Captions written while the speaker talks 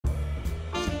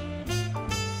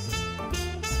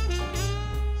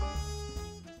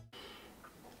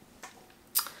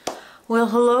Well,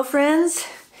 hello friends.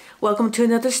 Welcome to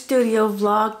another studio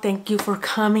vlog. Thank you for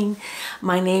coming.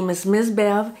 My name is Ms.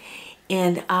 Bev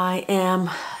and I am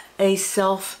a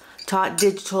self-taught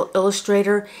digital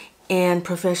illustrator and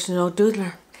professional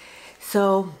doodler.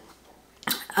 So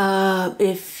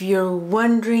if you're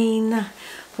wondering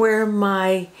where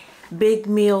my big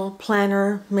meal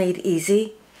planner made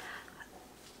easy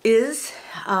is,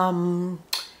 I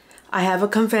have a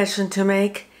confession to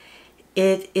make.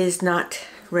 It is not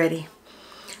ready.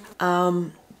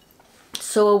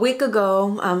 So a week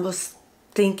ago I was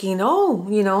thinking,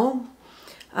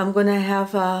 I'm gonna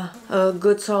have a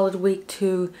good solid week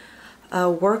to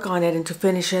work on it and to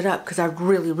finish it up, because I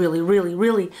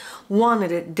really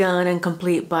wanted it done and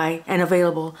complete by and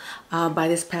available by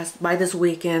this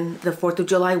weekend, the 4th of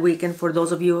July weekend, for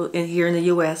those of you here in the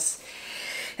US.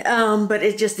 But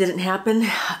it just didn't happen.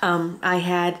 I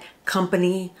had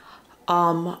company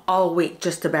all week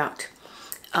just about.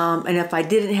 And if I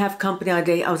didn't have company all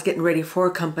day, I was getting ready for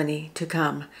company to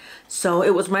come. So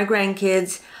it was my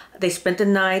grandkids. They spent the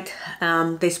night.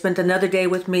 They spent another day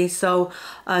with me. So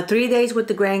 3 days with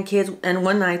the grandkids and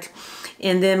one night.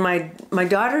 And then my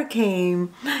daughter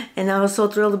came, and I was so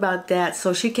thrilled about that.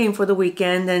 So she came for the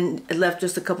weekend and left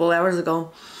just a couple hours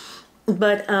ago.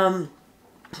 But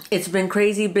it's been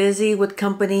crazy busy with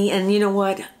company, and you know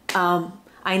what?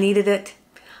 I needed it.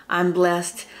 I'm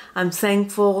blessed. I'm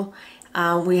thankful.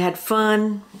 We had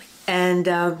fun and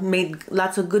made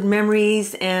lots of good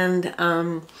memories, and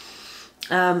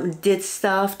did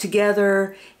stuff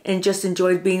together and just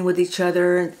enjoyed being with each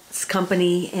other's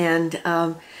company and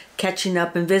catching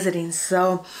up and visiting.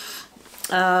 So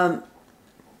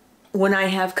when I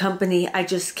have company, I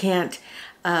just can't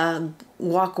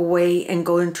walk away and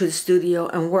go into the studio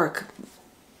and work.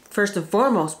 First and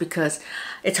foremost, because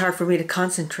it's hard for me to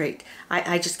concentrate.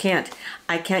 I just can't.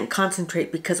 I can't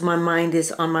concentrate because my mind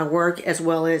is on my work as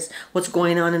well as what's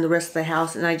going on in the rest of the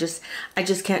house, and I just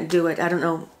can't do it. I don't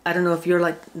know if you're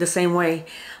like the same way,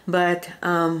 but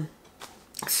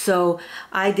so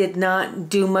I did not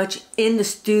do much in the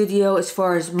studio as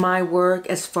far as my work,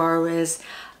 as far as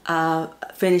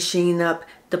finishing up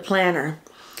the planner.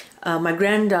 My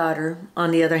granddaughter,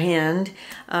 on the other hand,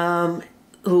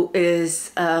 who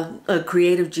is a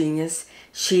creative genius,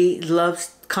 she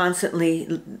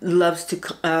constantly loves to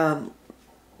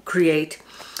create.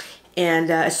 And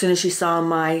as soon as she saw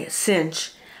my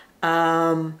cinch,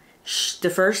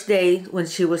 the first day when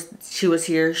she was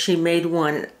here, she made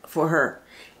one for her,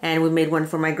 and we made one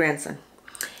for my grandson.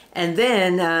 And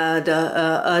then the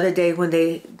other day when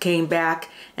they came back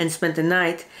and spent the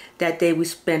night, that day we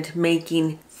spent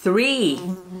making 3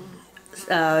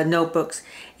 notebooks,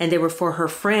 and they were for her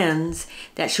friends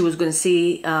that she was going to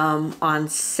see on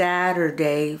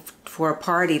Saturday for a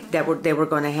party that they were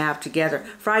going to have together,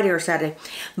 Friday or Saturday.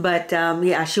 But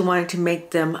yeah, she wanted to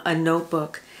make them a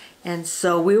notebook, and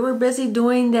so we were busy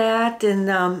doing that.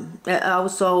 And I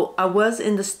was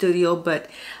in the studio, but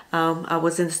I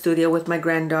was in the studio with my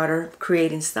granddaughter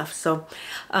creating stuff. So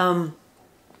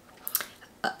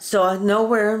so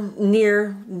nowhere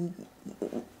near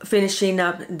finishing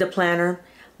up the planner,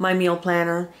 my meal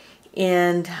planner.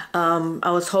 And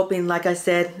I was hoping, like I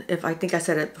said, I think I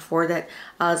said it before, that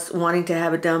I was wanting to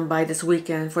have it done by this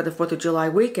weekend, for the 4th of July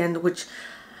weekend, which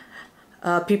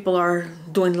people are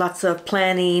doing lots of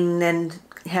planning and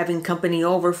having company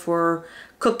over for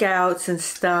cookouts and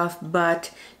stuff.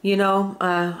 But you know,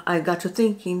 I got to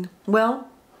thinking, well,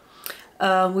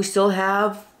 we still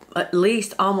have at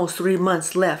least almost 3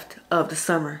 months left of the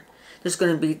summer. There's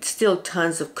going to be still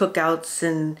tons of cookouts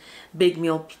and big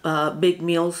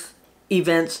meals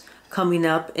events coming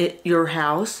up at your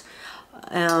house.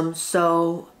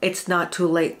 So it's not too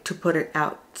late to put it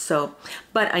out. So,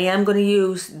 but I am going to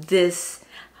use this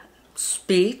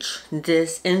speech,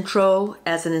 this intro,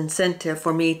 as an incentive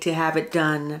for me to have it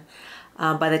done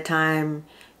by the time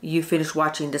you finish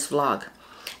watching this vlog.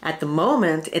 At the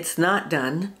moment, it's not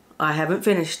done. I haven't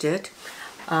finished it,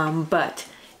 but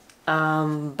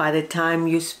by the time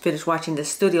you finish watching the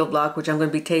studio vlog, which I'm going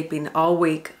to be taping all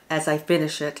week as I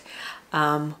finish it,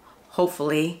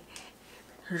 hopefully,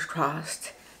 fingers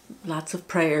crossed, lots of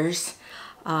prayers.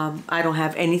 I don't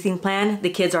have anything planned.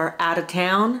 The kids are out of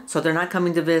town, so they're not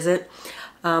coming to visit.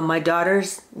 My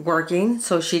daughter's working,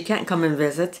 so she can't come and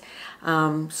visit.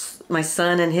 My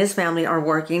son and his family are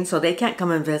working, so they can't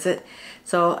come and visit.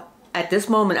 So at this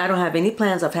moment, I don't have any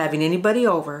plans of having anybody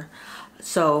over.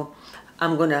 So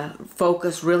I'm going to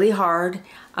focus really hard.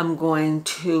 I'm going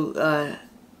to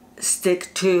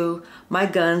stick to my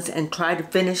guns and try to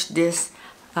finish this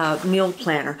meal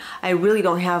planner. I really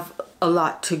don't have a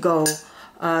lot to go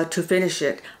to finish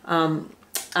it.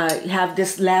 I have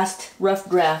this last rough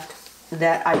draft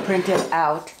that I printed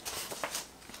out.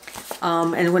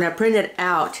 And when I print it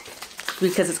out,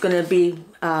 because it's going to be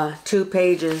 2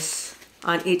 pages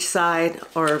on each side,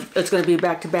 or it's going to be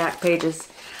back-to-back pages,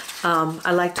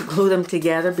 I like to glue them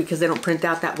together because they don't print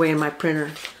out that way in my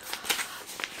printer.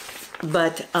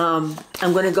 But I'm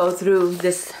going to go through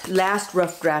this last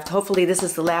rough draft. Hopefully this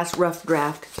is the last rough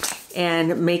draft,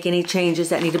 and make any changes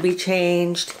that need to be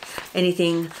changed,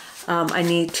 anything I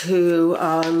need to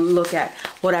look at.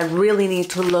 What I really need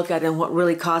to look at, and what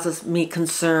really causes me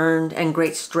concern and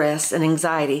great stress and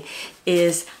anxiety,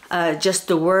 is just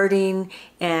the wording,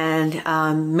 and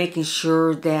making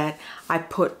sure that I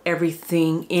put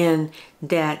everything in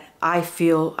that I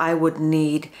feel I would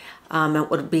need and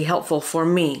would be helpful for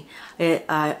me.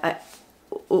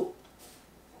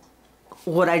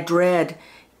 What I dread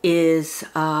is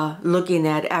looking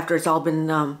at after it's all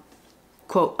been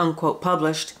quote unquote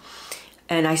published,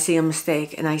 and I see a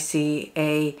mistake, and I see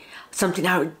something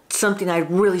I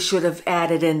really should have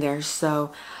added in there.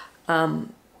 So,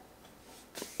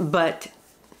 but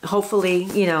hopefully,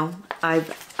 you know,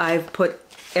 I've put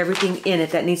everything in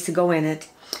it that needs to go in it,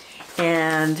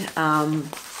 and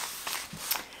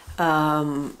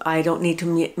I don't need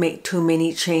to make too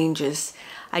many changes.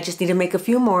 I just need to make a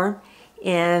few more,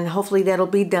 and hopefully that'll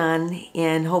be done,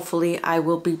 and hopefully I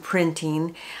will be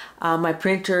printing. My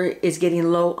printer is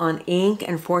getting low on ink,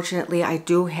 and fortunately I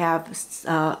do have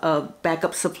a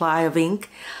backup supply of ink.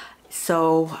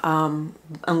 So I'm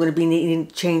going to be needing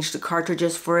to change the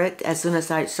cartridges for it as soon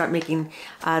as I start making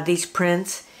these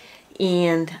prints.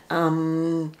 And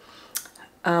I'm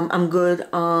good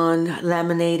on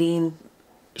laminating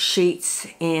sheets,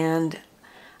 and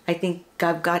I think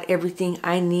I've got everything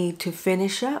I need to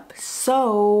finish up.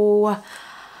 So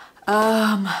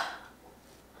have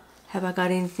I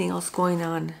got anything else going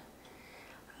on?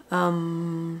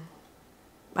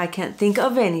 I can't think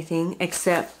of anything,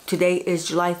 except today is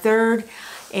July 3rd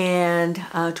and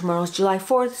tomorrow's July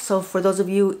 4th. So for those of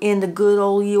you in the good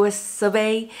old US of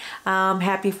A,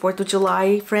 happy 4th of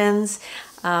July, friends.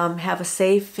 Have a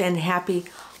safe and happy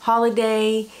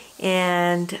holiday,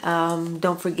 and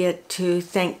don't forget to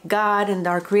thank God and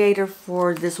our Creator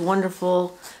for this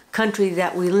wonderful country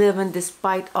that we live in.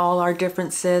 Despite all our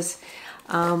differences,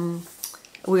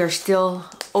 we are still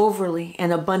overly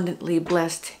and abundantly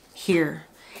blessed here,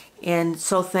 and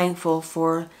so thankful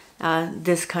for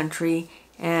this country.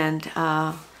 And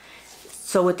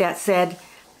so with that said,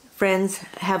 friends,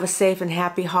 have a safe and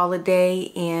happy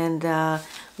holiday, and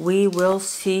we will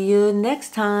see you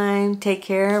next time. Take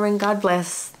care and God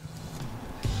bless.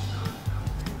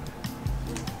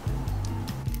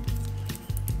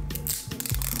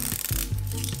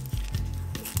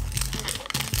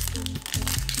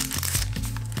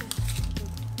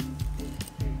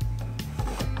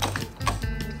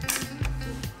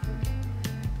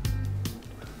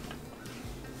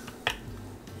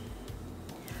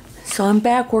 So I'm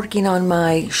back working on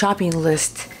my shopping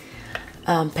list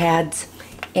pads,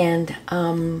 and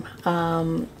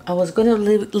I was going to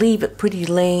leave it pretty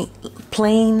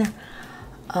plain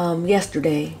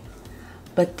yesterday,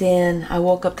 but then I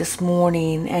woke up this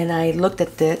morning and I looked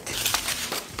at it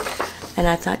and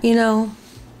I thought, you know,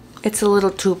 it's a little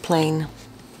too plain.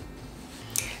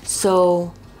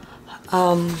 So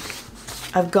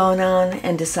I've gone on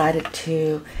and decided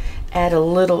to add a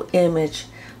little image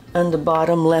on the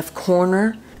bottom left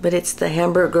corner, but it's the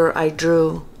hamburger I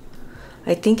drew.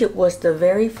 I think it was the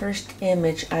very first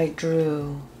image I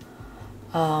drew,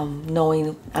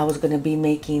 knowing I was going to be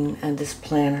making this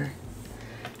planner.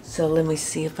 So let me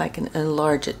see if I can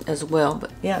enlarge it as well.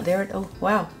 But yeah, there it, oh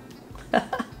wow.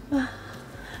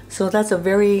 So that's a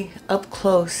very up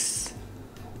close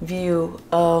view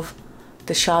of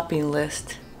the shopping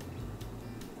list.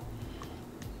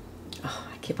 Oh,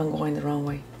 I keep on going the wrong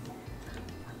way.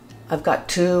 I've got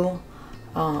two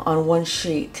on one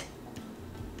sheet,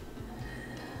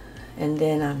 and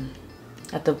then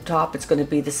at the top it's going to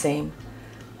be the same,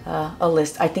 a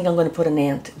list. I think I'm going to put an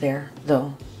ant there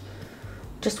though,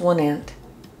 just one ant.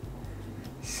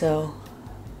 So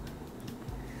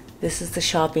this is the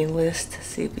shopping list.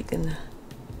 See if we can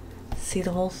see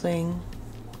the whole thing.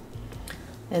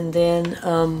 And then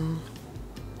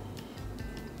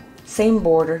same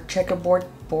border, checkerboard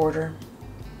border,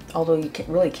 although you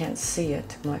really can't see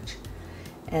it much.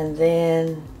 And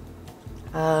then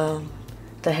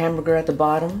the hamburger at the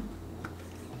bottom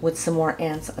with some more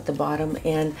ants at the bottom.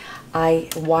 And I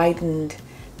widened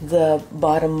the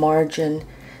bottom margin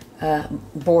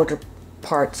border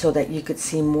part so that you could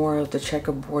see more of the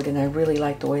checkerboard, and I really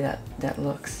like the way that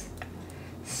looks.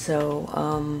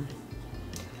 So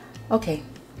okay,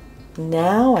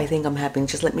 Now I think I'm happy.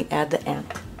 Just let me add the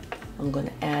ant. I'm going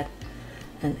to add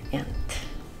an ant.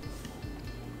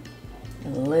 A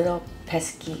little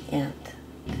pesky ant.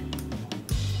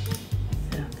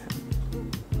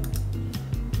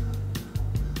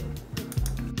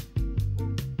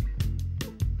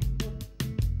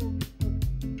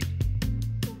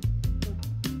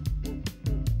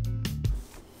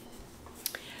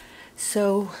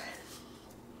 So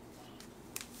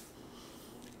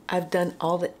I've done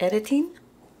all the editing.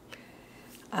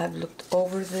 I've looked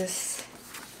over this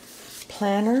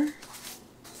planner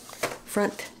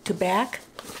front to back,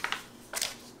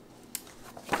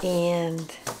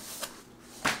 and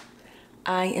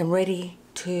I am ready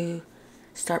to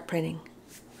start printing.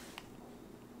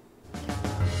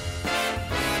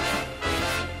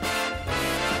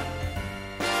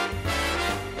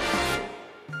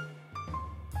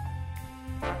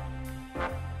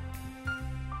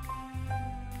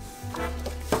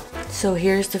 So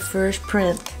here's the first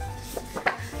print,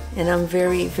 and I'm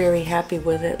very, very happy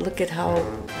with it. Look at how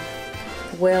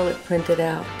well it printed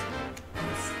out. I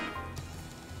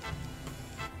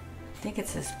think it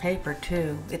says paper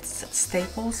too. It's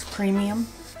Staples premium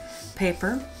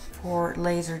paper for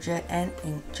LaserJet and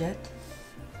inkjet.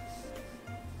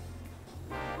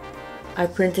 I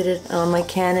printed it on my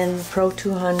Canon Pro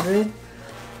 200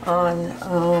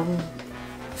 on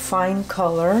fine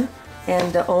color.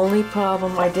 And the only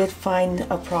problem, I did find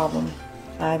a problem.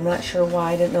 I'm not sure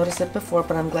why I didn't notice it before,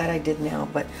 but I'm glad I did now.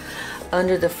 But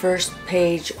under the first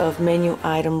page of menu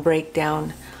item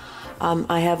breakdown,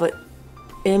 I have an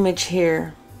image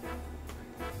here,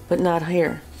 but not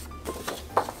here.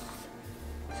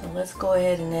 So let's go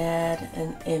ahead and add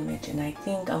an image. And I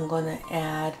think I'm going to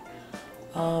add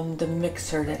the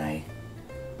mixer that I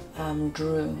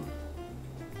drew.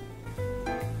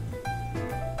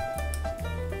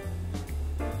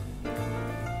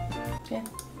 Okay.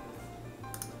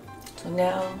 So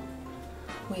now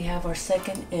we have our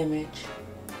second image.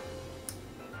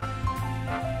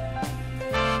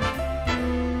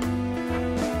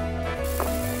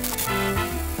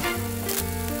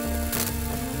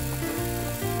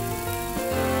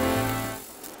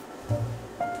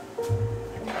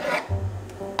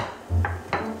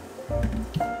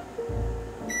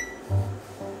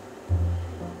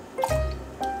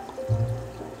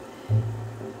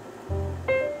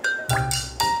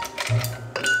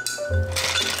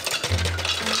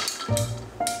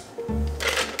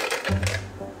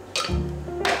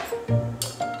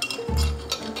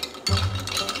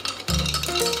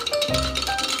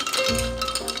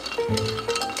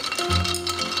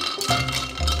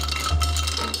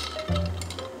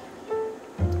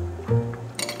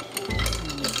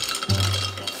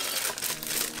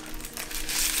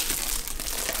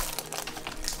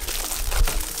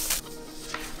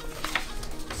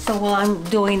 So while I'm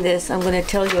doing this, I'm going to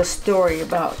tell you a story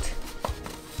about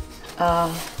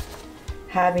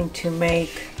having to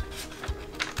make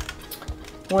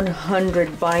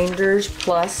 100 binders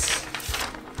plus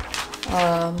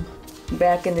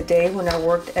back in the day when I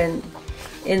worked in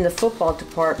the football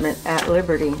department at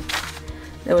Liberty.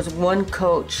 There was one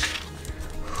coach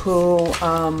who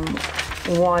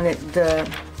wanted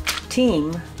the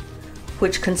team,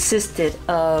 which consisted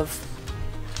of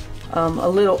a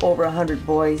little over 100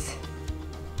 boys.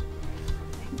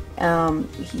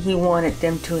 He wanted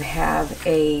them to have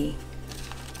a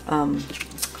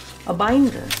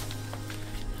binder.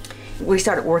 We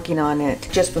started working on it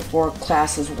just before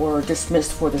classes were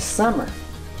dismissed for the summer.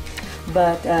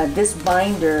 But this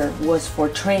binder was for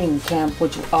training camp,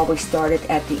 which always started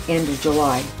at the end of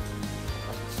July.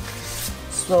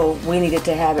 So we needed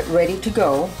to have it ready to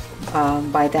go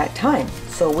by that time.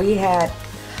 So we had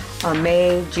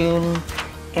May, June,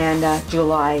 and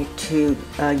July to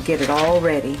get it all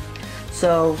ready.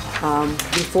 So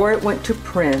before it went to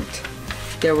print,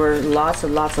 there were lots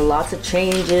of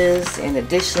changes and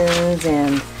additions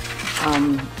and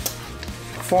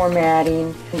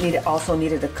formatting. Also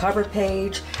needed a cover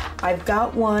page. I've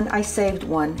got one, I saved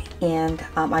one, and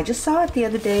I just saw it the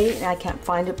other day and I can't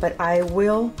find it, but I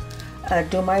will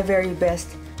do my very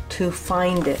best to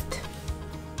find it.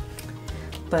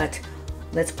 But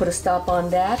let's put a stop on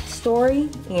that story,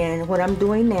 and what I'm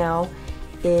doing now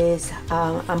is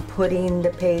I'm putting the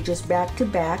pages back to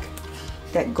back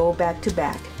that go back to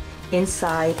back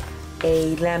inside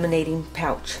a laminating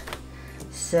pouch.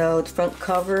 So the front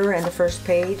cover and the first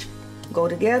page go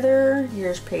together.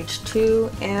 Here's page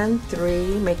 2 and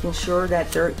 3, making sure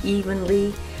that they're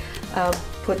evenly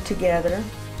put together.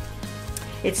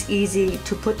 It's easy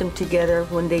to put them together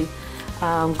when they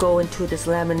go into this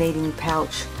laminating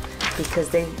pouch, because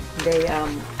they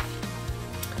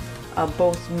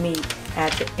both meet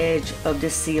at the edge of the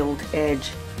sealed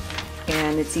edge,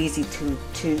 and it's easy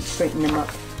to straighten them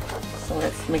up. So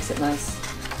that makes it nice.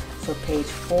 So page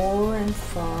 4 and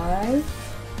 5.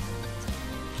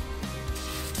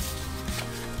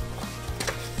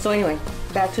 So anyway,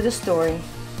 back to the story.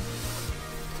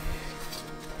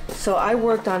 So I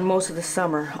worked on most of the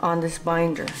summer on this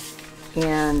binder,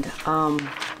 and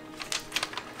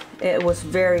it was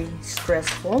very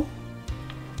stressful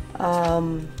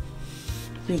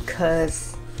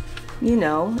because, you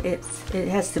know, it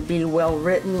has to be well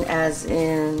written, as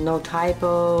in no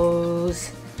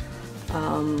typos,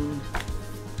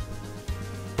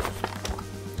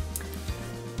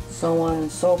 so on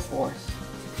and so forth.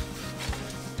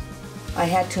 I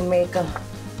had to make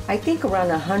I think around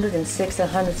 106,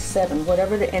 107,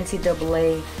 whatever the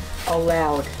NCAA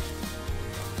allowed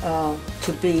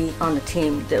to be on the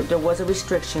team. There was a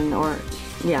restriction, or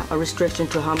yeah, a restriction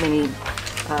to how many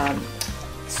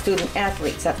student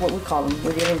athletes, that's what we call them.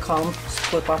 We didn't call them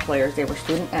football players, they were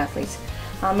student athletes.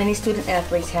 How many student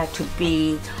athletes had to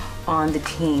be on the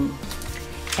team.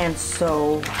 And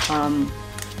so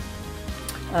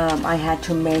I had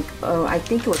to make, I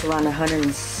think it was around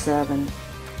 107.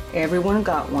 Everyone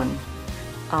got one.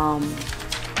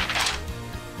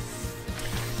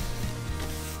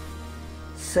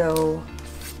 So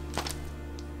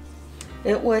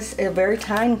it was a very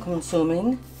time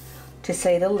consuming, to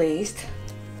say the least.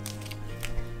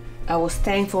 I was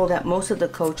thankful that most of the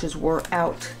coaches were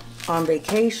out on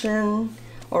vacation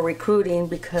or recruiting,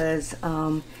 because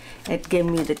it gave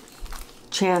me the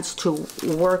chance to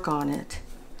work on it.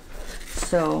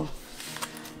 So,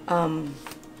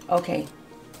 okay,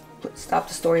 stop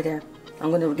the story there. I'm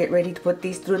going to get ready to put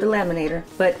these through the laminator.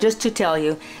 But just to tell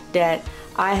you that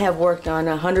I have worked on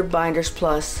 100 binders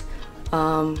plus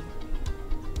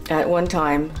at one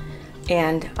time,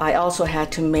 and I also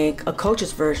had to make a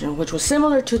coach's version, which was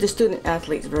similar to the student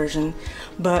athlete's version,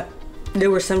 but there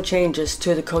were some changes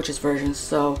to the coach's version,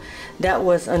 so that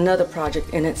was another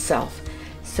project in itself.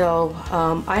 So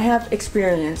I have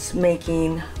experience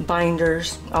making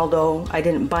binders, although I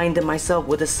didn't bind them myself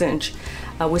with a cinch.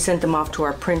 We sent them off to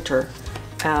our printer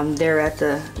there at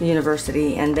the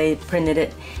university, and they printed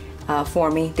it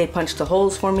for me. They punched the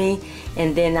holes for me,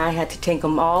 and then I had to take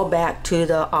them all back to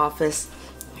the office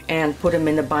and put them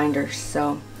in the binders.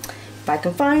 So if I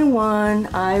can find one,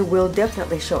 I will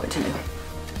definitely show it to you.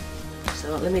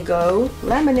 So let me go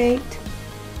laminate.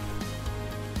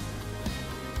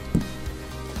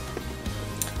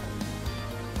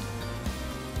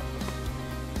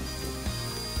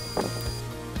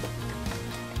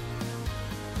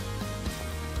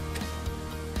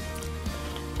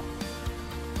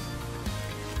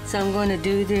 So I'm going to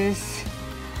do this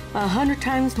 100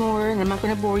 times more, and I'm not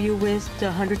going to bore you with the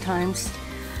 100 times.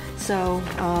 So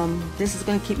this is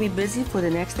going to keep me busy for the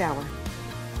next hour.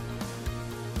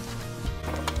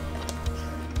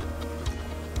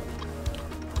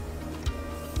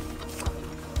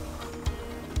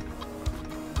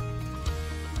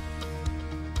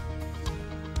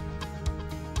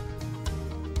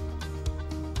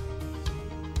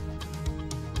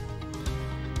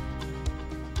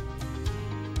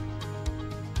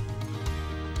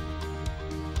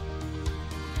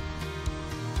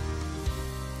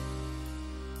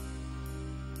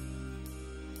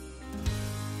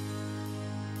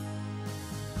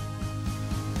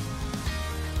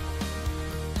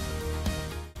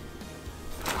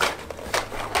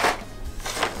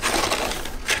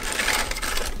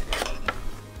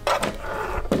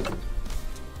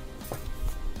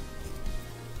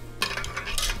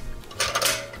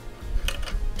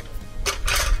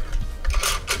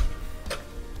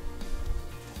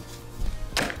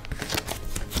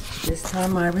 This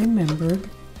time I remembered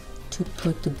to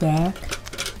put the back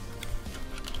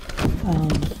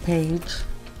page,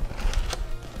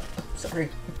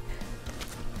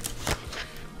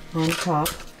 on top.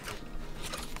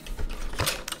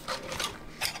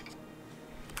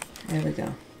 There we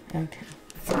go. Okay.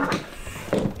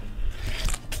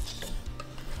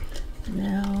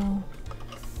 Now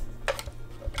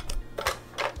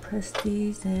press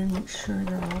these and make sure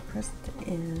they're all pressed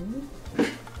in.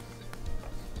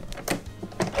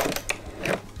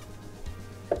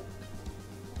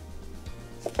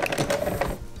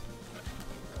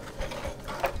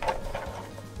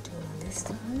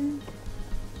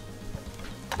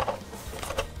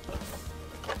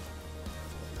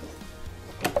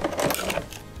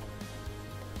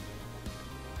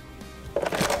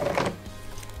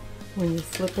 When you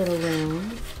flip it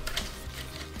around,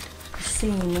 the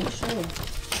seam won't show.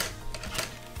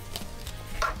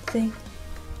 See?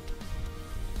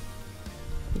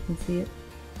 You can see it.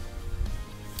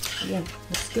 Yeah,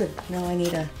 that's good. Now I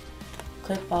need to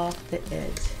clip off the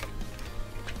edge.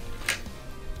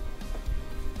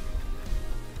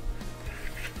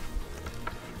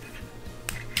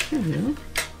 There we go.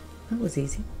 That was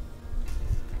easy.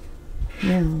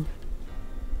 Now,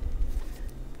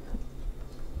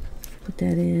 put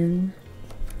that in,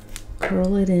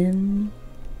 curl it in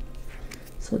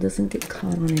so it doesn't get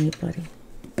caught on anybody.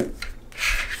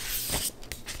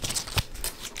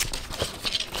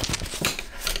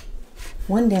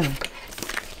 One down.